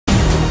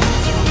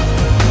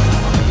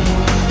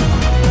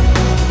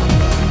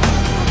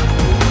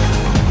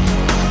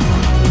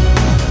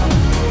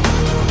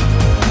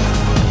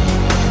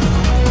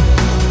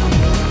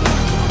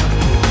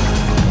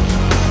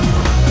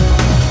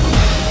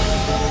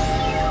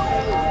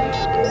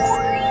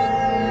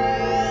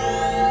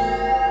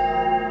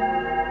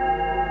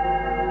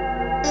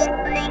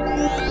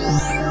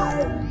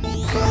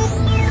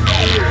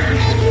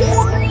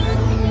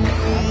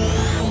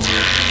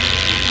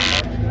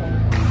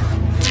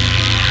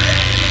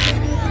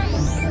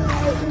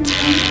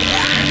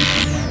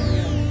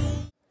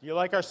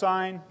like our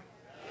sign?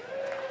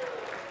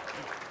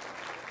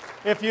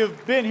 If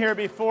you've been here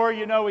before,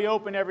 you know we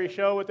open every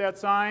show with that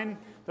sign.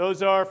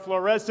 Those are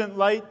fluorescent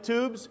light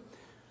tubes.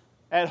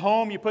 At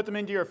home, you put them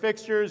into your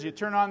fixtures, you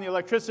turn on the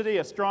electricity,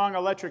 a strong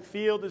electric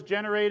field is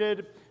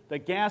generated, the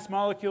gas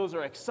molecules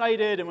are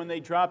excited, and when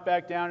they drop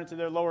back down into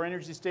their lower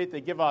energy state,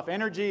 they give off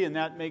energy, and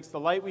that makes the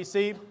light we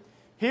see.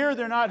 Here,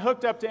 they're not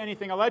hooked up to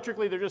anything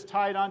electrically, they're just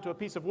tied onto a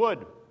piece of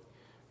wood.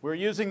 We're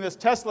using this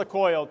Tesla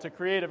coil to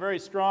create a very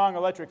strong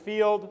electric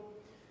field.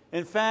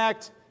 In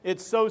fact,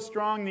 it's so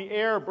strong the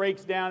air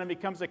breaks down and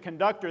becomes a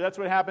conductor. That's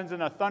what happens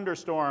in a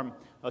thunderstorm.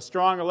 A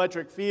strong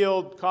electric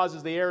field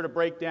causes the air to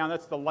break down.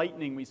 That's the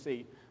lightning we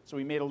see. So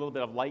we made a little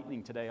bit of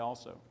lightning today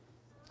also.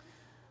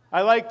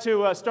 I like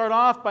to start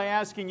off by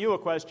asking you a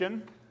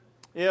question.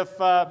 If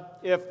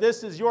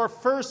this is your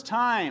first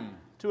time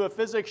to a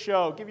physics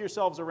show, give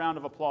yourselves a round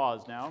of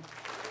applause now.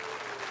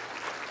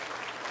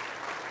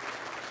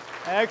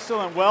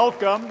 Excellent.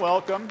 Welcome,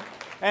 welcome.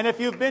 And if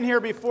you've been here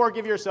before,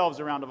 give yourselves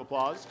a round of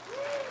applause.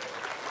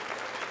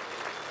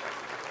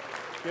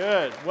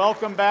 Good.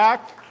 Welcome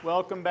back.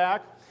 Welcome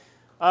back.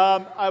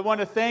 I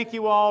want to thank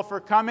you all for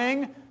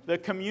coming. The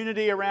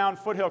community around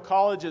Foothill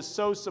College is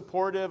so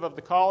supportive of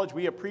the college.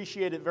 We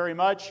appreciate it very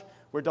much.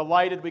 We're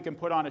delighted we can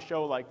put on a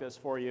show like this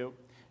for you.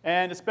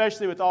 And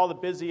especially with all the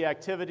busy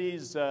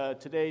activities,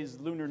 today's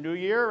Lunar New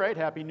Year, right?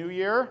 Happy New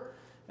Year.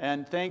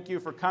 And thank you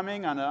for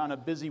coming on a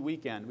busy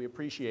weekend. We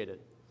appreciate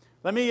it.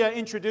 Let me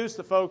introduce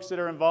the folks that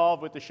are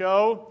involved with the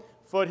show.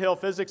 Foothill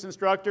physics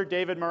instructor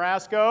David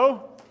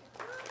Marasco.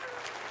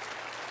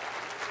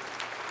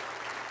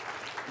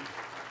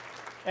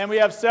 And we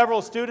have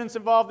several students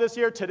involved this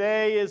year.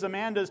 Today is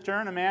Amanda's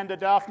turn, Amanda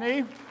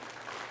Daphne.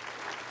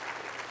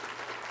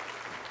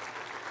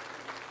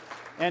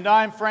 And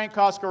I'm Frank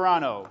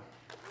Cascarano.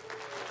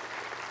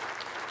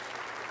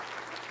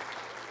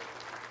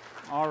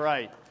 All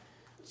right.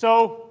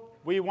 So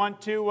we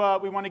want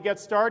to get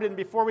started. And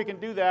before we can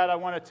do that, I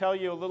want to tell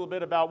you a little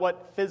bit about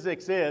what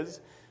physics is.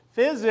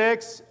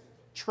 Physics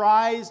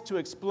tries to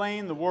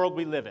explain the world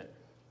we live in.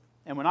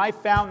 And when I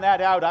found that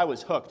out, I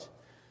was hooked.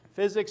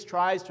 Physics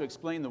tries to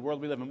explain the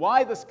world we live in.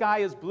 Why the sky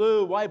is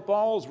blue, why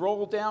balls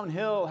roll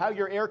downhill, how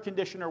your air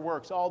conditioner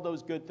works, all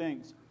those good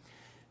things.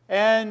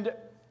 And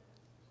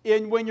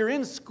when you're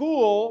in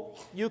school,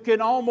 you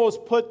can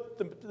almost put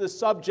the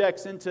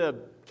subjects into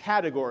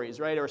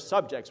categories, right? Or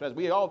subjects.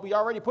 We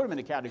already put them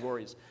into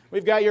categories.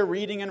 We've got your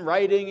reading and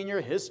writing and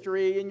your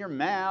history and your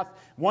math.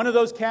 One of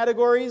those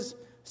categories,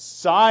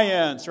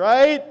 science,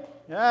 right?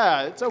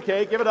 Yeah, it's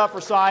okay. Give it up for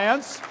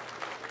science.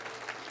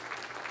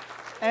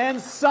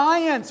 And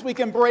science we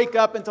can break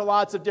up into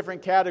lots of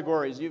different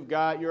categories. You've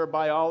got your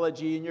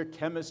biology and your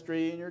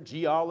chemistry and your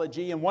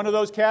geology. And one of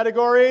those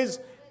categories,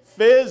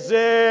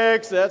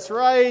 physics. That's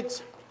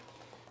right.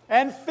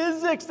 And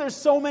physics, there's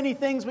so many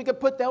things. We could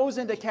put those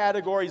into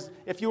categories.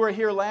 If you were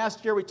here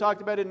last year, we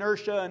talked about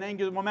inertia and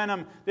angular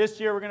momentum. This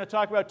year, we're going to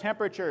talk about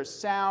temperature,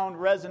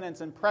 sound, resonance,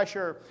 and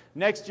pressure.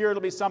 Next year,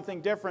 it'll be something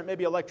different,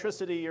 maybe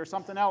electricity or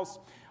something else.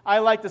 I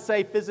like to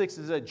say physics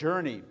is a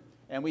journey.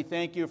 And we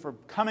thank you for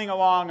coming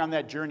along on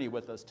that journey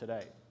with us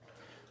today.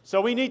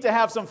 So we need to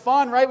have some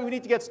fun, right? We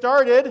need to get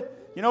started.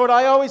 You know what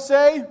I always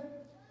say?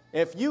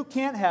 If you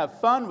can't have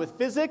fun with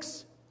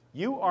physics,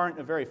 you aren't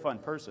a very fun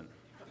person.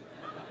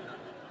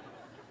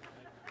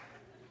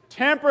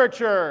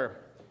 Temperature.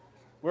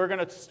 We're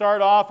going to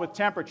start off with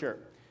temperature.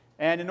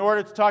 And in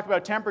order to talk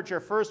about temperature,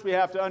 first we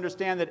have to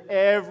understand that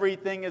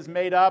everything is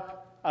made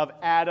up of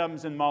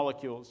atoms and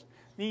molecules.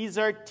 These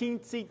are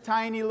teensy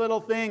tiny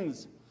little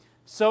things.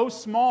 So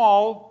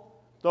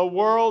small, the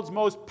world's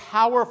most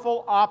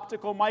powerful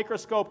optical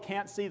microscope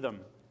can't see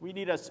them. We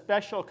need a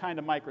special kind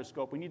of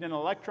microscope. We need an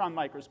electron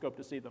microscope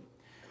to see them.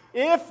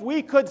 If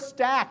we could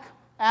stack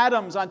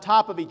atoms on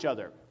top of each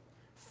other,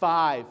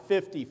 5,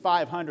 50,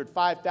 500,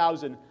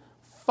 5,000,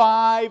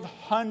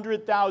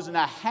 500,000,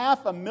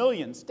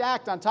 500,000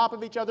 stacked on top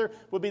of each other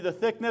would be the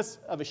thickness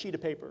of a sheet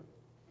of paper.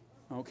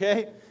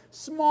 Okay?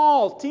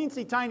 Small,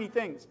 teensy tiny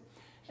things.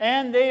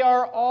 And they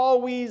are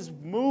always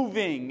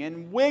moving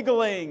and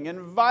wiggling and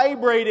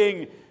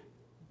vibrating,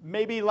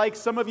 maybe like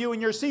some of you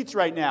in your seats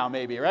right now,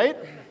 maybe, right?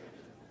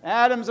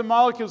 Atoms and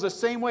molecules the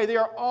same way. They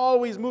are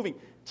always moving.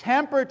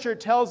 Temperature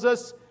tells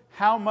us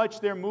how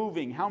much they're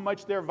moving, how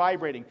much they're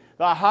vibrating.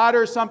 The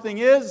hotter something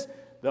is,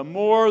 the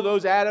more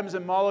those atoms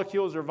and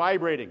molecules are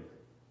vibrating.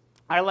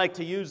 I like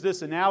to use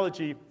this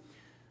analogy.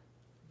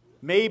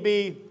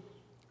 Maybe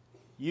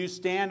you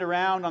stand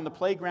around on the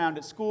playground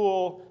at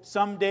school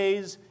some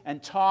days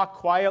and talk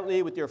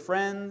quietly with your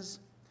friends,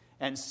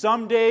 and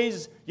some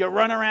days you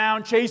run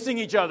around chasing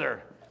each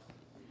other.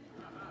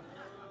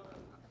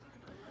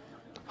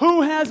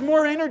 Who has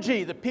more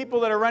energy, the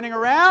people that are running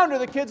around or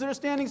the kids that are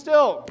standing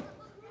still?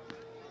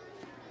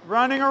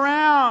 Running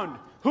around.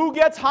 Who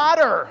gets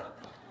hotter?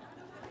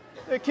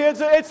 The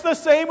kids. It's the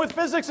same with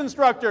physics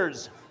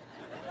instructors.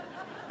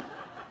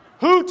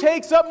 Who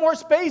takes up more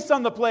space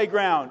on the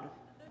playground?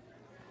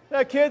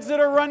 The kids that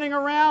are running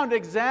around,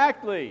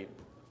 exactly.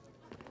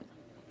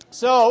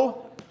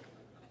 So,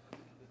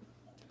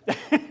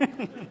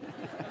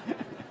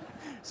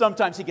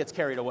 Sometimes he gets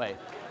carried away.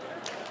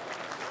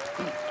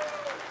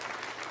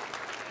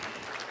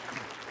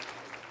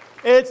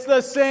 It's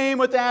the same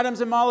with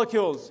atoms and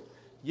molecules.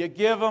 You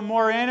give them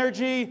more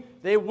energy,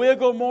 they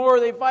wiggle more,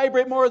 they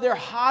vibrate more, they're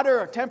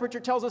hotter. Temperature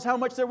tells us how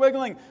much they're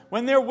wiggling.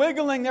 When they're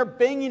wiggling, they're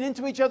banging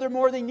into each other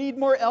more, they need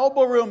more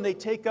elbow room, they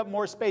take up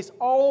more space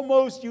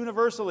almost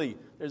universally.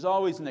 There's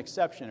always an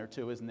exception or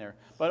two, isn't there?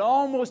 But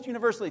almost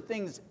universally,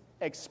 things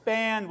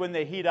expand when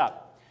they heat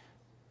up.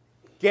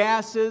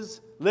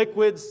 Gases,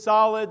 liquids,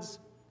 solids,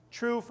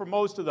 true for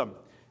most of them.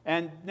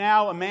 And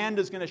now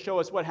Amanda's going to show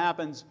us what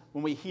happens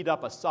when we heat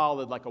up a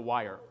solid like a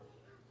wire.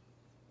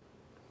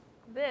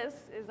 This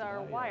is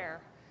our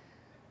wire.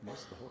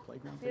 Most of the whole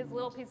playground. See these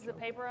little pieces of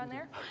paper on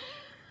there?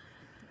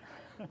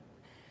 So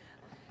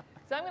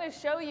I'm going to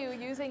show you,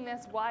 using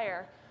this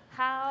wire,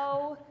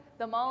 how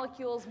the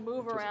molecules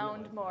move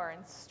around more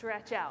and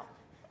stretch out.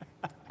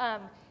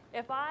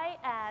 If I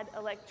add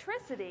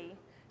electricity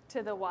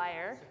to the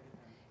wire,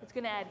 it's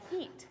going to add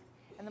heat.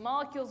 And the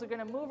molecules are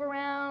going to move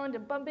around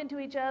and bump into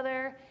each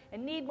other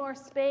and need more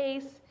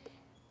space.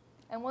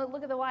 And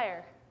look at the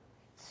wire.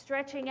 It's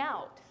stretching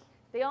out.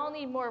 They all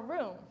need more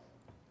room.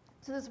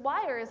 So this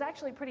wire is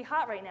actually pretty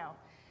hot right now.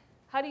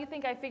 How do you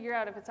think I figure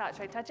out if it's hot?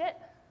 Should I touch it?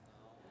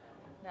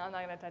 No, I'm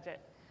not going to touch it.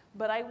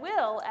 But I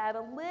will add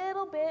a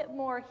little bit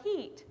more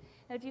heat.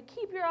 And if you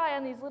keep your eye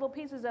on these little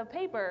pieces of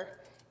paper,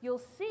 you'll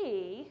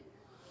see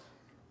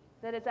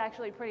that it's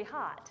actually pretty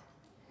hot.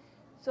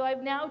 So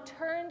I've now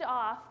turned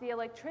off the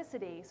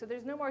electricity, so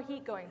there's no more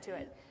heat going to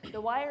it.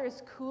 The wire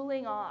is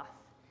cooling off.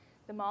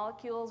 The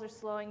molecules are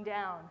slowing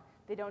down.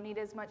 They don't need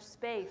as much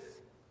space.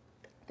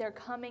 They're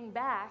coming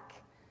back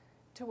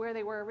to where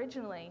they were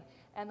originally,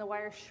 and the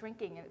wire's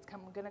shrinking, and it's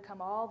going to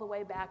come all the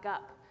way back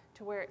up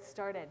to where it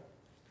started.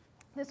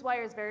 This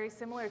wire is very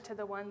similar to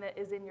the one that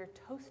is in your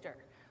toaster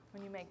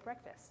when you make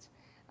breakfast.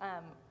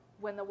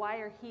 When the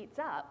wire heats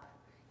up,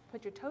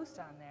 put your toast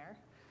on there,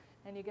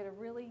 and you get a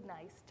really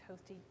nice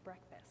toasty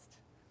breakfast.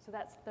 So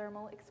that's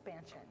thermal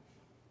expansion.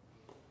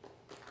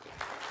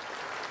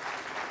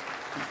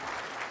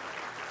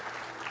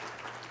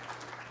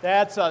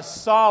 That's a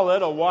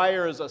solid. A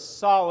wire is a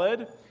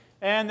solid.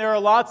 And there are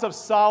lots of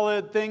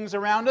solid things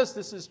around us.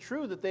 This is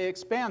true that they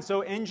expand.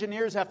 So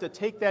engineers have to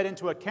take that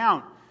into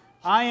account.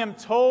 I am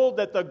told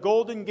that the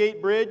Golden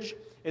Gate Bridge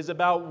is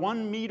about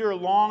 1 meter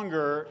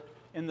longer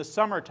in the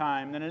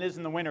summertime than it is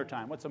in the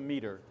wintertime. What's a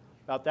meter?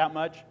 About that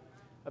much?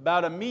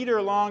 About 1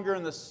 meter longer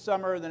in the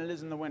summer than it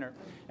is in the winter.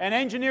 And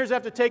engineers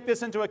have to take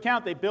this into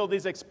account. They build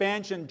these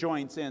expansion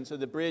joints in so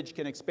the bridge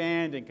can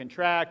expand and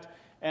contract,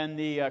 and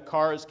the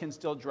cars can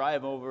still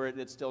drive over it.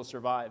 It still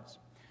survives.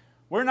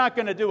 We're not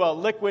going to do a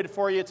liquid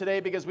for you today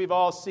because we've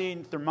all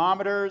seen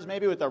thermometers,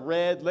 maybe with a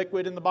red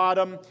liquid in the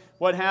bottom.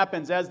 What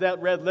happens as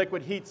that red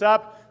liquid heats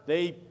up,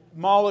 the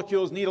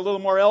molecules need a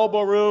little more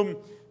elbow room,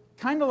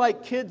 kind of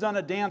like kids on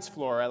a dance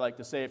floor, I like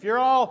to say. If you're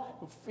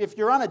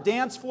on a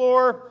dance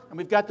floor and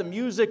we've got the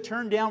music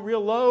turned down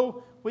real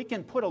low, we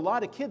can put a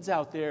lot of kids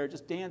out there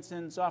just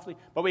dancing softly.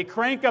 But we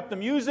crank up the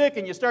music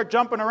and you start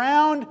jumping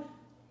around,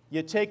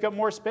 you take up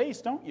more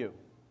space, don't you?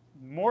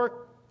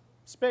 More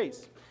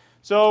space.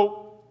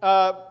 So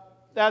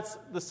that's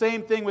the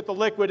same thing with the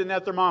liquid in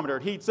that thermometer.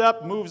 It heats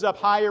up, moves up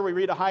higher, we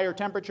read a higher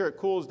temperature, it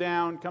cools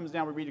down, comes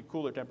down, we read a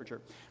cooler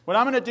temperature. What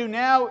I'm going to do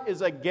now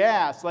is a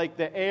gas, like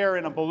the air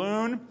in a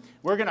balloon.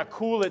 We're going to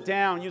cool it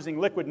down using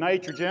liquid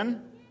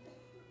nitrogen.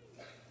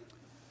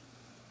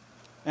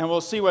 And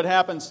we'll see what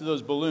happens to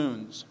those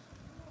balloons.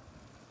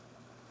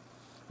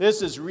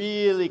 This is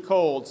really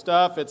cold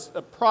stuff. It's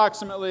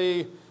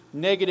approximately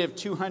negative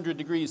 200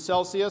 degrees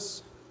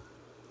Celsius.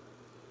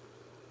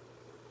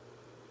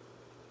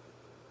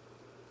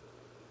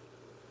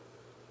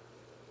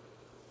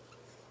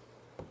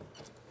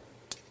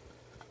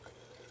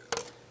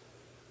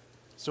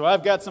 So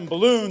I've got some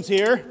balloons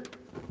here.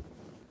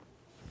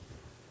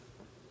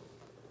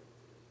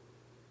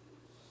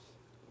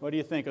 What do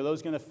you think? Are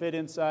those going to fit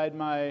inside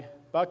my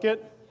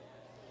bucket?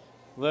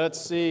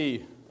 Let's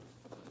see.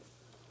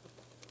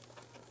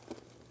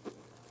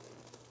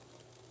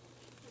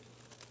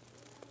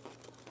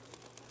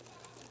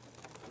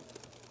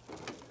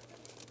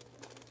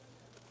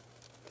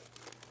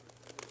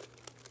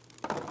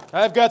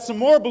 I've got some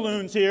more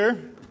balloons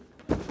here.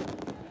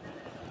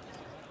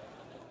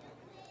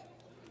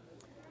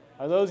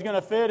 Are those going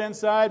to fit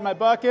inside my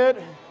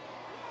bucket?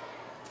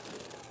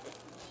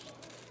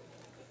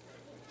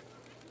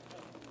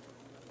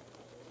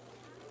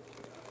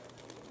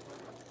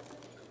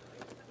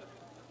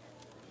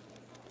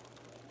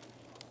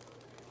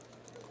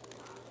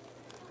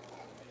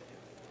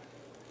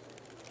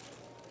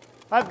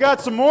 I've got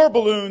some more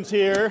balloons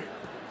here.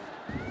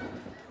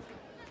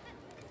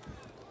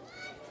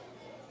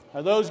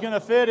 Are those going to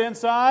fit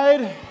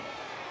inside?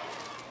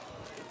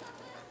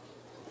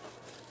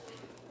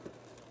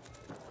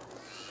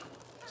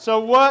 So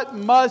what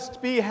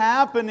must be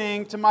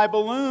happening to my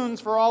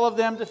balloons for all of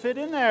them to fit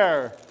in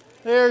there?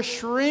 They're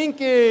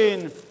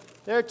shrinking.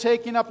 They're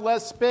taking up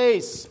less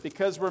space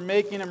because we're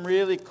making them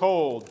really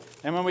cold.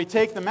 And when we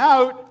take them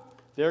out,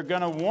 they're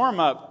going to warm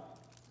up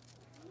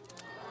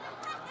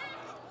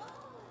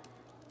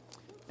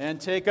and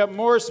take up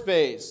more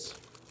space.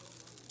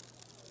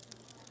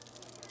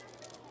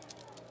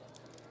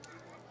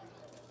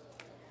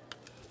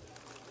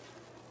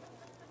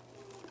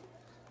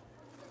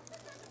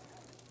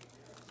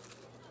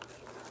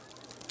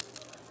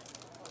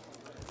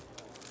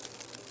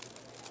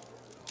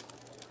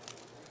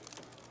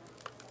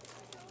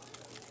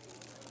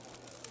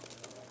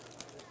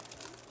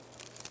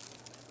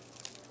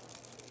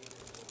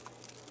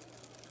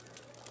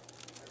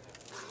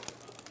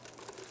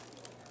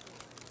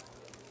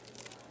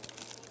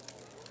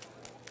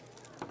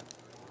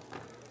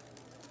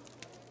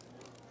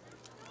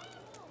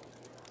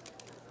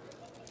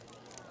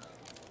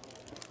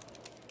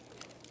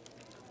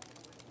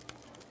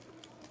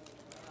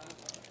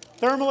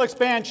 Thermal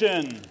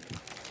expansion.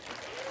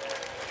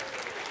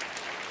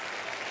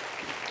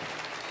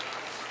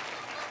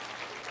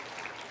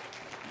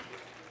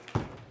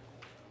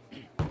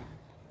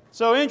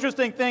 So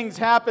interesting things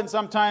happen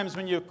sometimes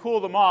when you cool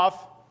them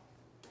off,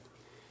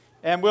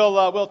 and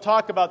we'll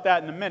talk about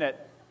that in a minute.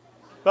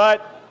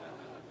 But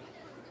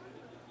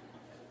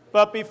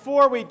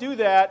before we do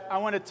that, I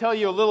want to tell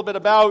you a little bit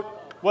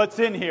about what's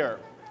in here.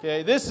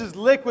 Okay, this is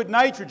liquid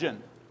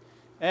nitrogen,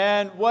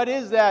 and what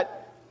is that?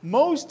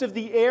 Most of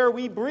the air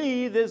we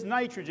breathe is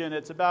nitrogen.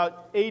 It's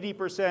about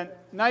 80%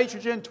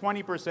 nitrogen,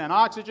 20%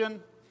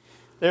 oxygen.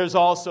 There's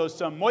also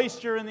some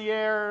moisture in the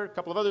air, a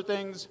couple of other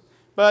things.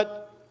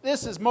 But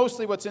this is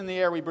mostly what's in the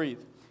air we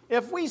breathe.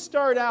 If we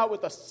start out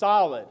with a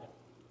solid,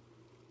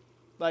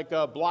 like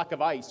a block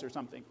of ice or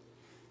something,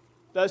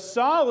 the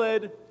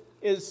solid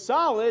is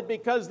solid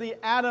because the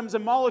atoms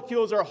and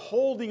molecules are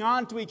holding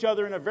on to each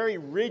other in a very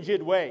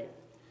rigid way.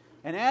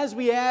 And as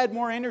we add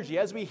more energy,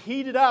 as we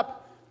heat it up,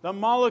 the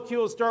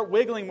molecules start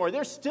wiggling more.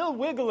 They're still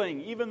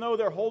wiggling, even though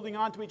they're holding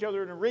on to each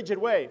other in a rigid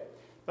way.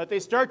 But they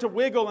start to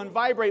wiggle and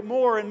vibrate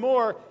more,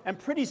 and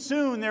pretty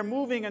soon they're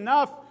moving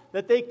enough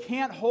that they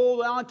can't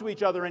hold on to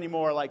each other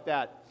anymore like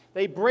that.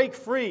 They break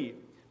free,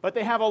 but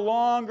they have a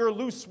longer,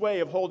 loose way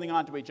of holding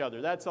on to each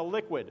other. That's a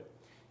liquid.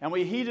 And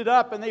we heat it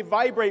up, and they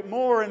vibrate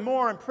more,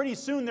 and pretty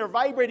soon they're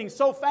vibrating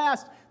so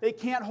fast they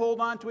can't hold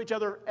on to each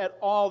other at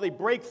all. They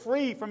break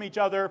free from each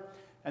other.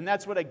 And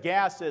that's what a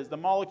gas is. The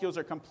molecules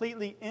are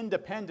completely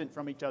independent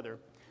from each other.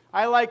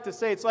 I like to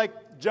say it's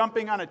like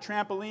jumping on a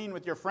trampoline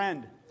with your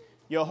friend.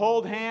 You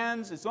hold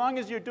hands. As long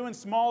as you're doing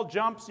small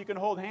jumps, you can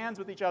hold hands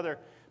with each other.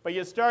 But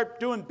you start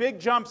doing big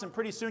jumps, and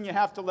pretty soon you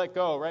have to let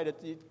go, right?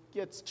 It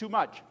gets too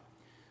much.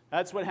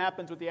 That's what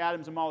happens with the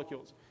atoms and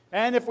molecules.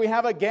 And if we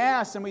have a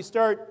gas and we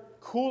start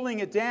cooling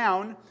it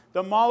down,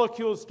 the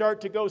molecules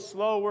start to go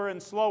slower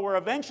and slower.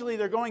 Eventually,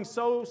 they're going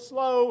so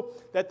slow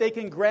that they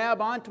can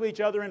grab onto each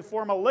other and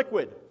form a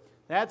liquid.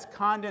 That's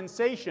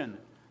condensation.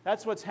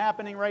 That's what's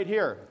happening right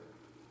here.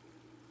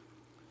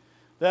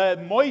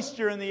 The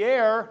moisture in the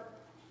air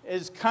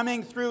is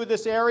coming through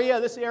this area.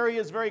 This area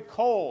is very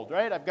cold,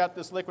 right? I've got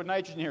this liquid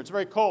nitrogen here. It's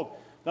very cold.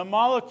 The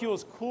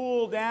molecules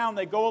cool down.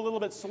 They go a little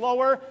bit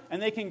slower,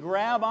 and they can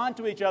grab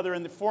onto each other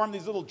and form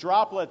these little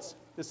droplets,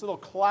 this little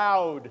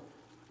cloud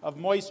of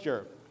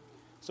moisture.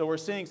 So we're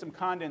seeing some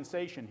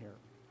condensation here.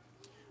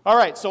 All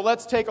right, so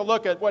let's take a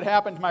look at what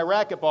happened to my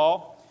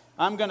racquetball.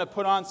 I'm going to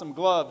put on some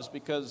gloves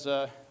because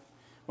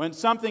when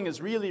something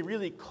is really,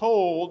 really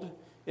cold,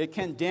 it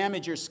can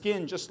damage your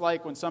skin just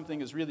like when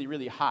something is really,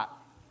 really hot.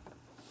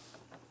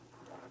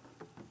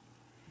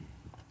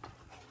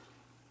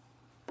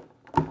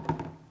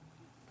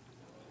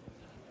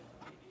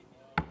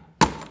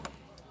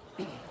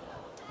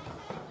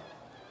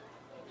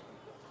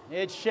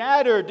 It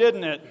shattered,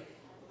 didn't it?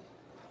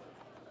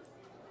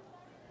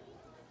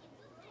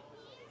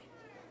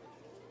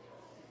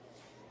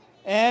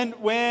 And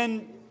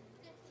when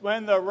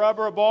the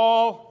rubber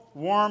ball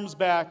warms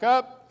back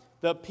up,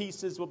 the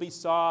pieces will be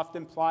soft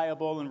and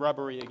pliable and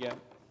rubbery again.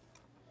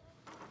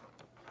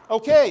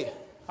 Okay,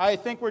 I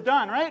think we're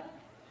done, right?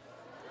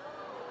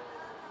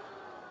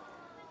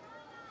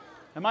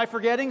 Am I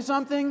forgetting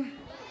something?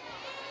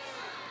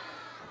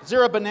 Is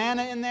there a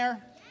banana in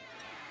there?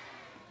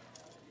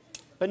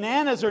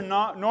 Bananas are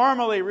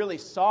normally really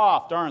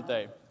soft, aren't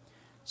they?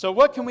 So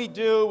what can we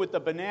do with the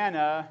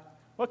banana?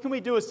 What can we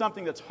do with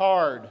something that's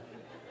hard?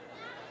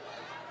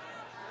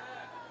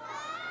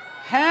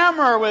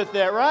 Hammer with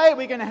it, right?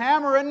 We can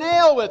hammer a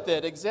nail with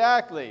it,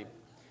 exactly.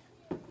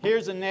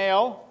 Here's a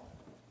nail.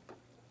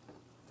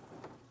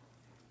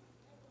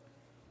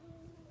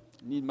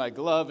 Need my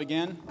glove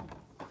again.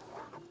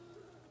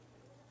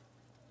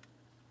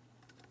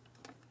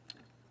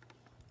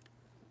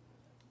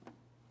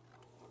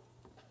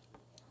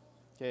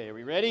 Okay, are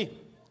we ready?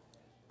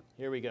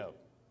 Here we go.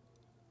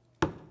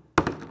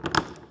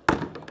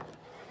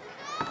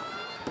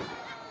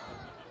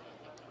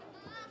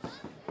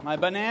 My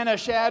banana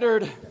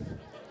shattered.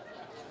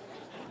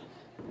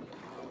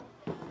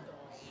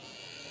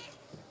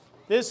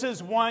 This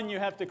is one you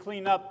have to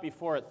clean up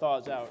before it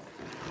thaws out.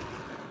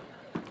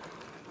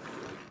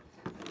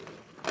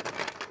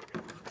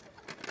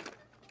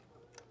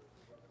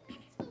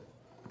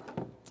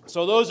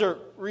 So those are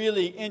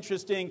really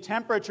interesting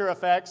temperature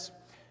effects.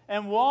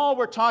 And while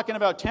we're talking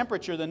about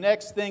temperature, the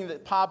next thing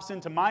that pops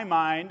into my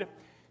mind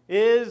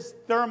is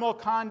thermal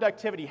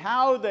conductivity,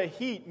 how the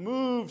heat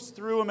moves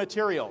through a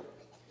material.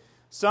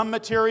 Some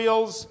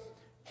materials,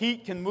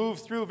 heat can move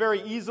through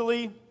very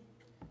easily.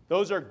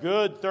 Those are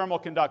good thermal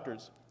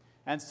conductors.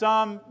 And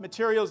some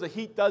materials, the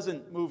heat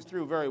doesn't move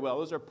through very well.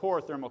 Those are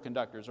poor thermal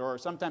conductors, or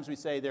sometimes we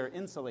say they're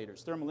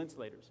insulators, thermal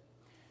insulators.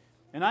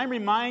 And I'm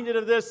reminded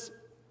of this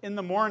in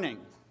the morning.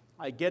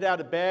 I get out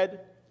of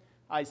bed,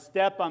 I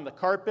step on the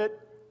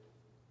carpet,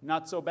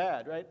 not so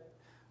bad, right?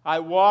 I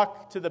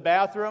walk to the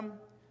bathroom,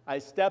 I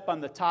step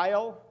on the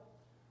tile.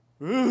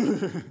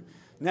 Ooh,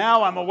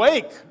 now I'm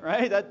awake,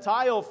 right? That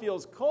tile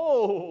feels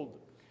cold.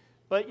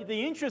 But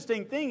the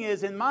interesting thing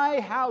is, in my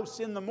house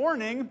in the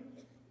morning,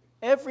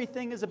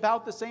 everything is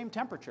about the same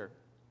temperature.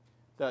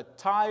 The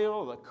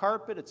tile, the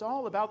carpet, it's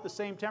all about the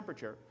same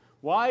temperature.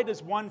 Why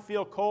does one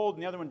feel cold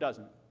and the other one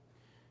doesn't?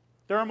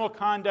 Thermal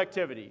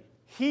conductivity.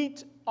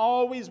 Heat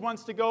always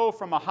wants to go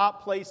from a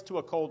hot place to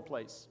a cold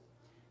place.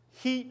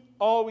 Heat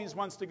always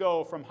wants to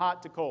go from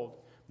hot to cold.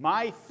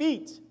 My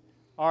feet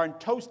are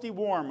toasty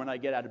warm when I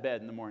get out of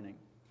bed in the morning.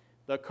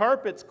 The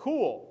carpet's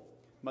cool.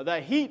 But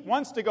the heat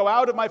wants to go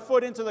out of my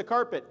foot into the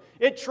carpet.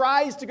 It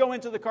tries to go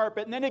into the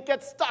carpet, and then it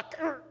gets stuck.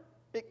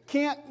 It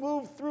can't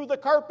move through the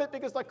carpet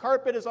because the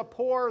carpet is a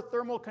poor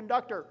thermal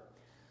conductor.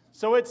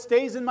 So it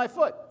stays in my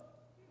foot.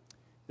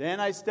 Then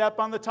I step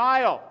on the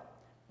tile.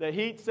 The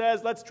heat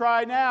says, let's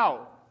try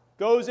now.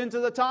 Goes into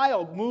the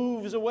tile,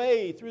 moves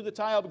away through the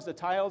tile because the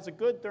tile is a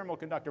good thermal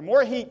conductor.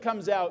 More heat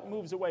comes out,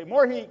 moves away.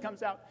 More heat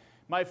comes out.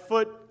 My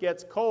foot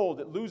gets cold.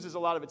 It loses a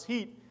lot of its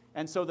heat,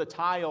 and so the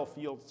tile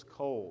feels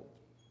cold.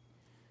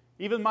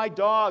 Even my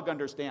dog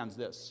understands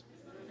this.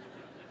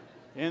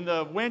 In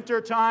the winter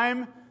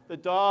time, the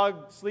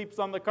dog sleeps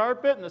on the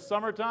carpet. In the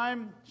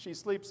summertime, she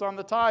sleeps on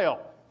the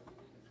tile.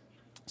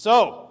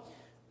 So,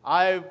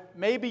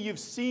 maybe you've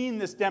seen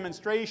this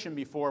demonstration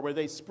before where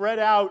they spread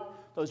out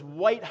those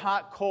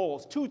white-hot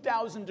coals,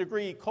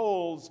 2,000-degree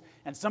coals,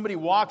 and somebody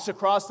walks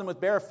across them with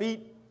bare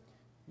feet.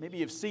 Maybe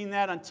you've seen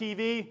that on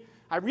TV.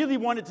 I really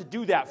wanted to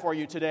do that for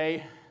you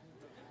today.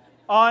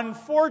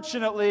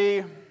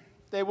 Unfortunately,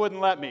 they wouldn't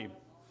let me.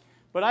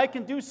 But I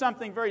can do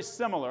something very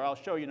similar. I'll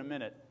show you in a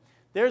minute.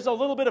 There's a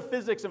little bit of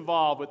physics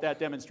involved with that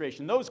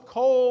demonstration. Those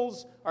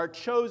coals are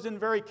chosen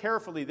very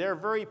carefully. They're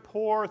very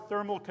poor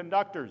thermal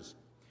conductors.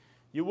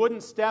 You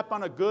wouldn't step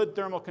on a good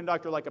thermal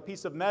conductor like a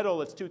piece of metal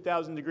that's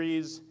 2,000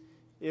 degrees.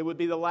 It would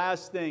be the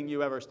last thing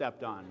you ever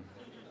stepped on.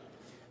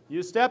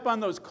 You step on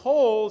those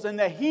coals, and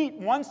the heat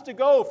wants to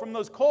go from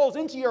those coals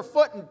into your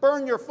foot and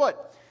burn your foot.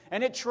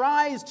 And it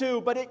tries to,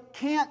 but it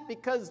can't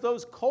because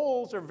those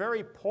coals are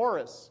very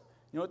porous.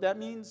 You know what that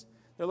means?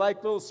 They're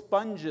like little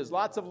sponges,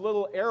 lots of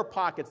little air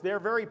pockets. They're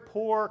very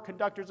poor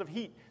conductors of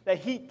heat. The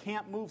heat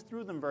can't move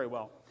through them very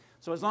well.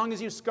 So as long as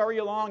you scurry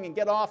along and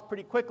get off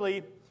pretty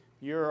quickly,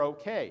 you're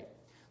okay.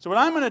 So what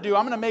I'm going to do,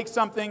 I'm going to make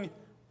something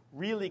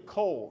really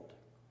cold.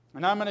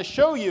 And I'm going to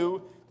show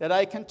you that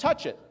I can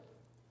touch it.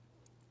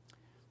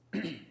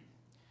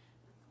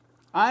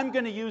 I'm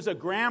going to use a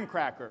graham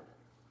cracker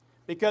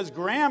because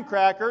graham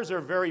crackers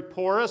are very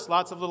porous,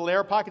 lots of little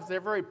air pockets.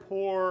 They're very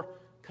poor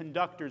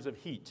conductors of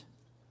heat.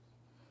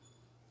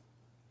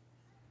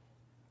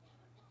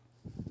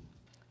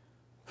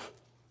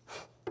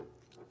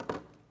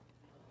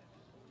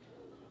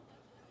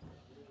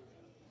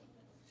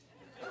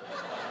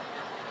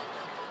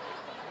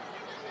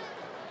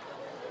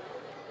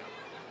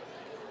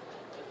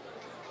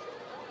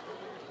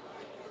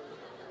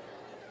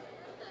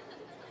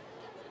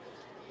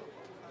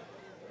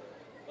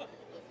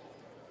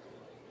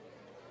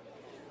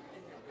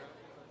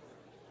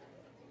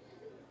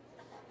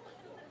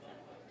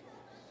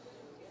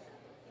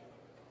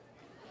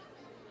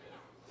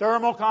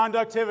 Thermal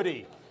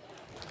conductivity.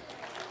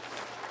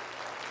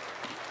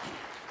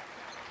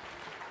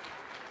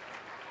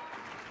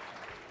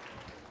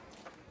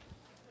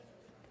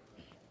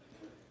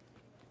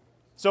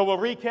 So we'll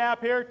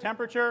recap here.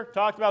 Temperature,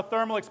 talked about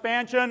thermal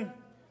expansion.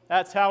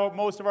 That's how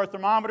most of our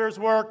thermometers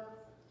work.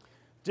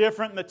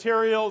 Different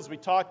materials, we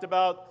talked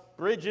about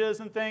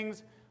bridges and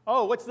things.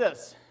 Oh, what's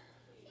this?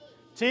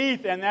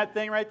 Teeth, and that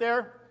thing right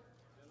there?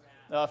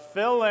 The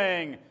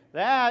filling.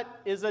 That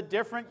is a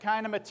different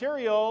kind of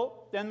material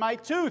than my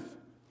tooth.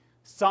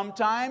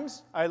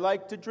 Sometimes I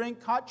like to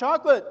drink hot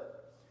chocolate.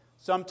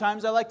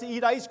 Sometimes I like to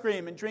eat ice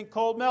cream and drink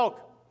cold milk.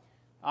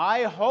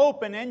 I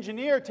hope an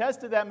engineer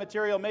tested that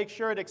material, make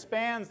sure it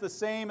expands the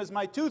same as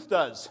my tooth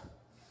does.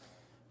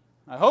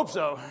 I hope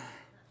so.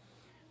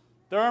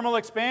 Thermal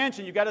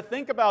expansion, you've got to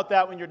think about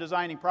that when you're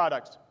designing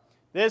products.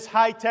 This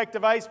high-tech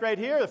device right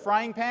here, the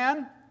frying pan,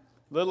 a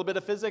little bit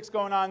of physics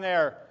going on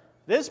there.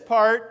 This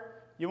part,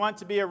 you want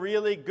to be a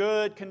really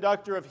good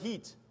conductor of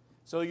heat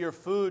so your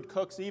food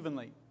cooks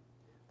evenly.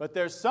 But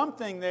there's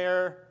something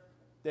there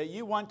that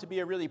you want to be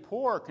a really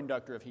poor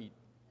conductor of heat.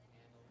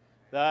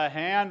 The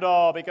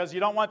handle, because you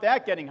don't want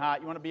that getting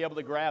hot. You want to be able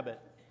to grab it.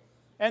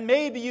 And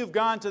maybe you've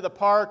gone to the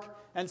park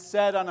and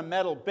sat on a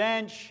metal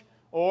bench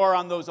or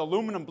on those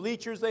aluminum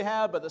bleachers they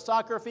have by the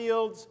soccer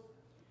fields.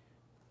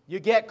 You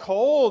get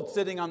cold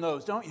sitting on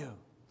those, don't you?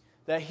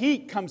 The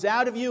heat comes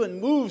out of you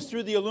and moves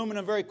through the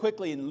aluminum very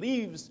quickly and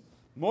leaves.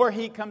 More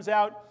heat comes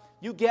out.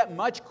 You get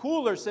much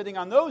cooler sitting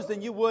on those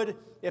than you would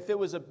if it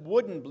was a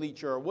wooden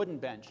bleacher or a wooden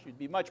bench. You'd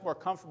be much more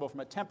comfortable from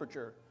a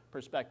temperature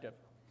perspective.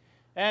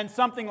 And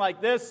something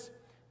like this,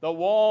 the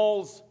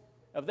walls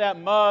of that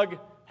mug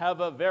have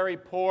a very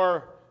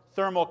poor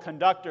thermal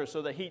conductor,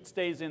 so the heat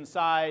stays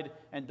inside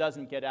and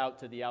doesn't get out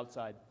to the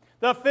outside.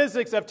 The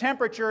physics of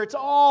temperature, it's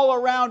all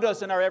around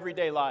us in our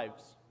everyday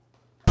lives.